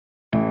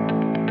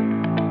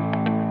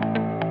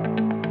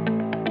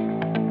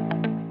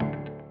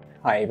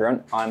Hi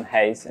everyone, I'm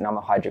Hayes and I'm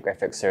a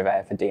hydrographic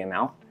surveyor for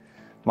DML.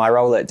 My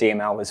role at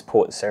DML was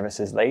Port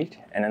Services Lead,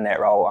 and in that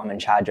role I'm in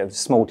charge of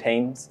small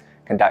teams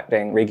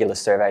conducting regular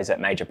surveys at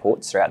major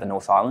ports throughout the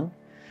North Island.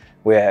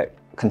 We're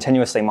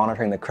continuously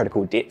monitoring the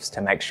critical depths to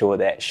make sure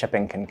that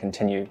shipping can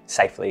continue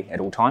safely at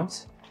all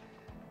times.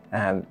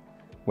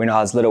 When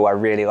I was little, I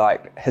really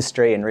liked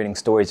history and reading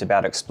stories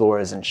about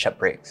explorers and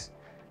shipwrecks.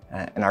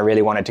 And I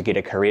really wanted to get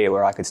a career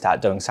where I could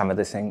start doing some of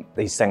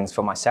these things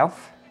for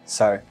myself.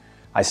 So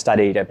I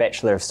studied a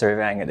Bachelor of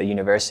Surveying at the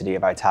University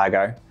of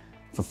Otago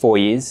for 4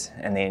 years,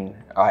 and then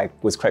I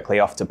was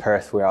quickly off to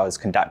Perth, where I was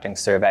conducting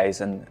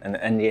surveys in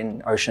the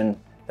Indian Ocean,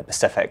 the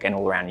Pacific and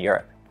all around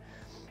Europe.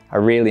 I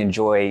really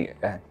enjoy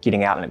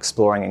getting out and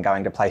exploring and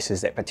going to places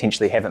that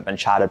potentially haven't been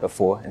charted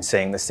before and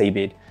seeing the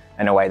seabed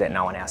in a way that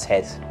no one else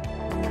has.